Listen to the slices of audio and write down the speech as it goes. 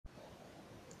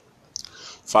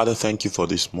Father, thank you for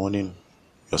this morning.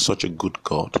 You're such a good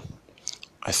God.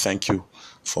 I thank you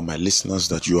for my listeners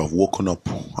that you have woken up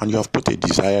and you have put a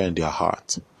desire in their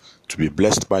heart to be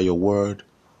blessed by your word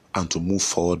and to move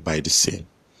forward by the same.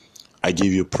 I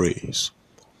give you praise.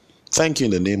 Thank you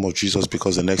in the name of Jesus,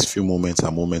 because the next few moments are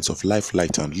moments of life,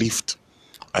 light, and lift.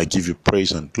 I give you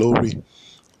praise and glory.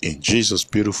 In Jesus'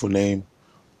 beautiful name,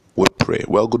 we pray.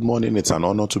 Well, good morning. It's an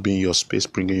honor to be in your space,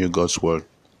 bringing you God's word.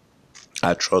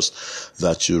 I trust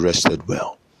that you rested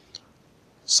well.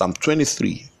 Psalm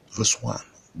 23, verse 1.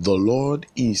 The Lord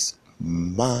is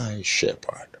my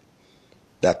shepherd.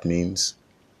 That means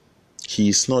he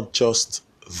is not just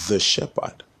the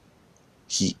shepherd.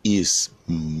 He is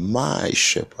my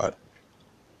shepherd.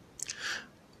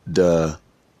 The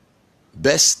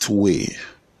best way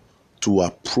to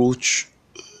approach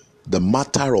the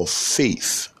matter of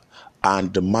faith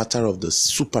and the matter of the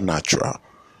supernatural,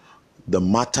 the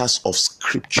matters of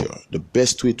scripture, the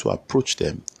best way to approach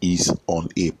them is on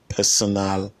a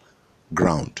personal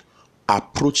ground.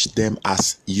 Approach them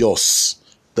as yours.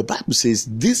 The Bible says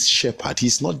this shepherd,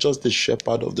 he's not just the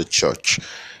shepherd of the church.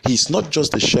 He's not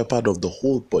just the shepherd of the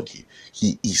whole body.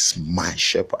 He is my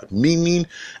shepherd, meaning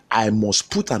I must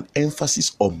put an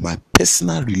emphasis on my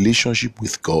personal relationship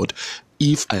with God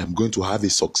if I am going to have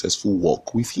a successful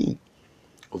walk with him.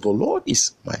 The Lord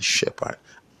is my shepherd.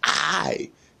 I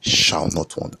shall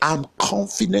not want. I'm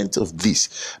confident of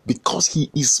this because he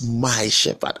is my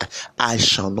shepherd. I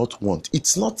shall not want.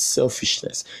 It's not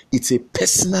selfishness. It's a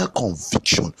personal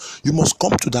conviction. You must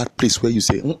come to that place where you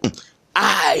say,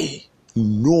 I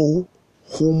know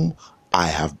whom I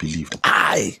have believed.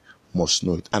 I must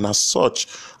know it. And as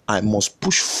such, I must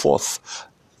push forth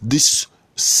this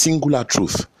singular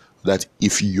truth that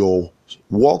if your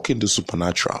walk in the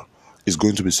supernatural is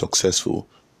going to be successful,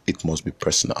 it must be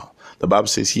personal. The Bible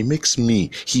says he makes me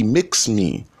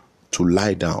to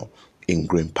lie down in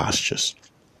green pastures.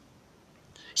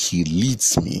 He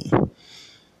leads me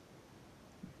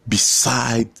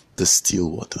beside the still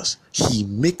waters. He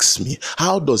makes me.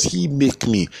 How does he make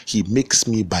me? He makes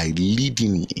me by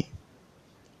leading me.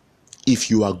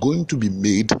 If you are going to be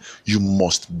made, you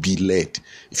must be led.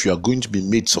 If you are going to be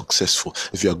made successful,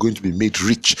 if you are going to be made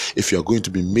rich, if you are going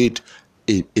to be made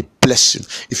a blessing,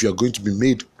 if you are going to be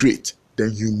made great,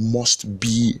 then you must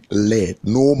be led.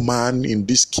 No man in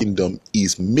this kingdom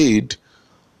is made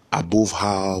above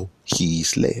how he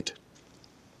is led.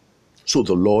 So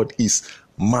the Lord is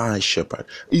my shepherd.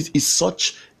 It is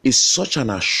such an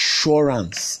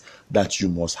assurance that you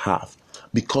must have,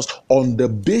 because on the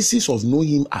basis of knowing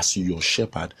him as your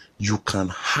shepherd, you can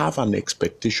have an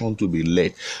expectation to be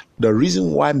led. The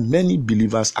reason why many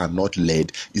believers are not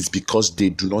led is because they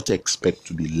do not expect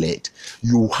to be led.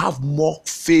 You have more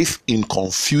faith in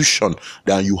confusion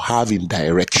than you have in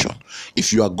direction.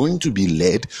 If you are going to be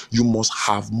led, you must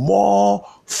have more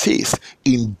faith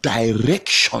in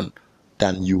direction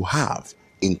than you have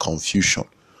in confusion.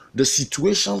 The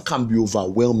situation can be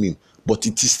overwhelming, but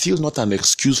it is still not an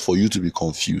excuse for you to be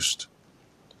confused.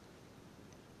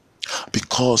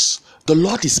 Because the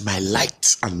Lord is my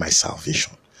light and my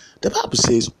salvation. The Bible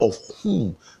says, of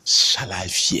whom shall I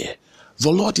fear?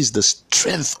 The Lord is the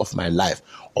strength of my life.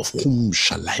 Of whom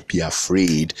shall I be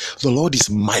afraid? The Lord is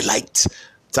my light.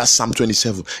 That's Psalm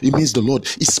 27. It means the Lord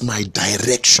is my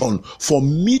direction. For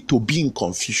me to be in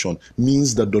confusion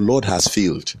means that the Lord has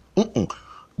failed.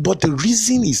 But the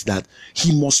reason is that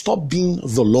he must stop being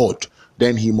the Lord.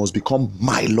 Then he must become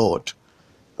my Lord.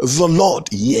 The Lord,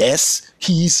 yes,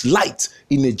 he is light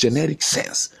in a generic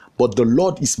sense. But the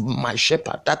Lord is my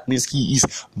shepherd. That means he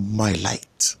is my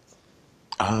light.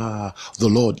 The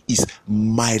Lord is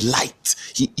my light.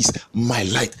 He is my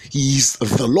light. He is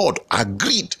the Lord.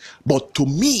 Agreed. But to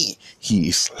me, he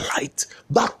is light.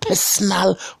 That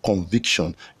personal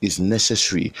conviction is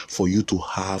necessary for you to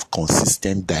have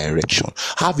consistent direction.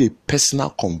 Have a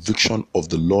personal conviction of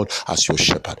the Lord as your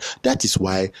shepherd. That is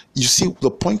why, you see,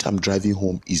 the point I'm driving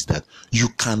home is that you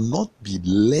cannot be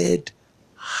led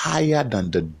higher than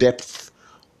the depth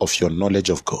of your knowledge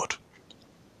of God.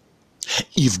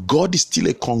 If God is still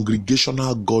a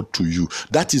congregational God to you,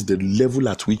 that is the level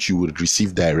at which you will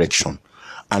receive direction.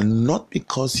 And not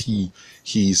because he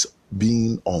is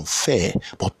being unfair,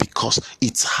 but because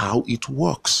it's how it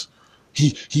works.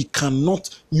 He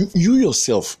cannot, you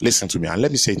yourself, listen to me, and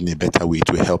let me say it in a better way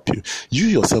to help you. You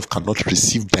yourself cannot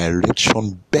receive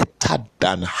direction better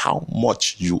than how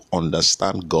much you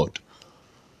understand God.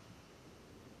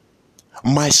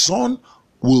 My son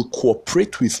will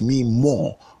cooperate with me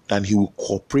more than he will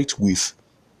cooperate with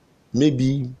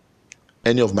maybe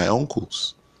any of my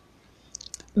uncles,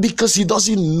 because he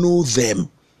doesn't know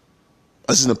them.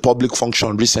 I was in a public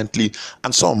function recently,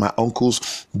 and some of my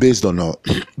uncles, based on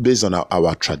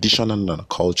our tradition and our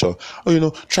culture,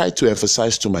 tried to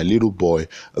emphasize to my little boy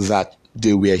that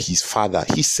they were his father.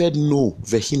 He said no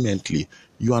vehemently.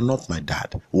 You are not my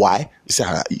dad. Why? He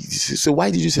said, why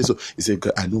did you say so? He said,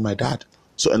 I know my dad.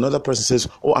 So another person says,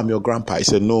 oh, I'm your grandpa. He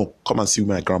said, no, come and see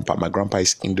my grandpa. My grandpa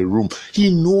is in the room. He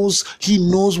knows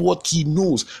what he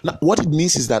knows. Now, what it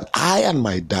means is that I and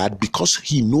my dad, because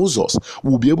he knows us,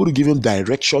 will be able to give him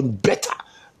direction better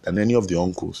than any of the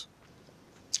uncles.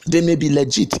 They may be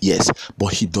legit, yes,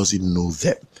 but he doesn't know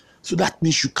them. So that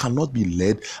means you cannot be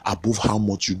led above how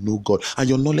much you know God. And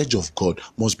your knowledge of God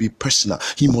must be personal.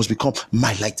 He must become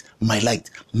my light, my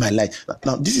light, my light.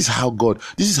 Now, this is how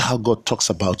God talks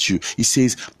about you. He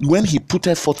says, when he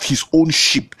putteth forth his own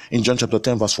sheep, in John chapter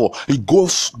 10, verse 4, he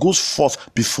goes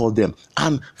forth before them,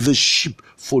 and the sheep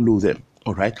follow them.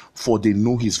 All right, for they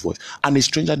know his voice, and a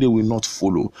stranger they will not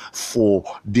follow, for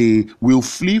they will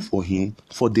flee for him,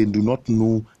 for they do not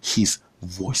know his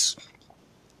voice.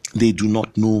 They do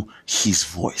not know his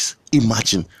voice.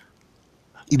 Imagine.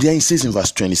 Then he says in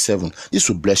verse 27, this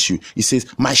will bless you. He says,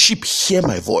 my sheep hear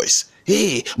my voice.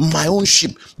 Hey, my own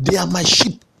sheep, they are my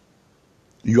sheep.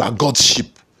 You are God's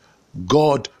sheep.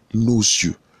 God knows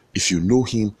you. If you know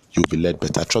him, you'll be led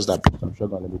better. I trust that. I'm sure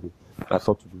God will be. I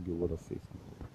thought to do the word of faith.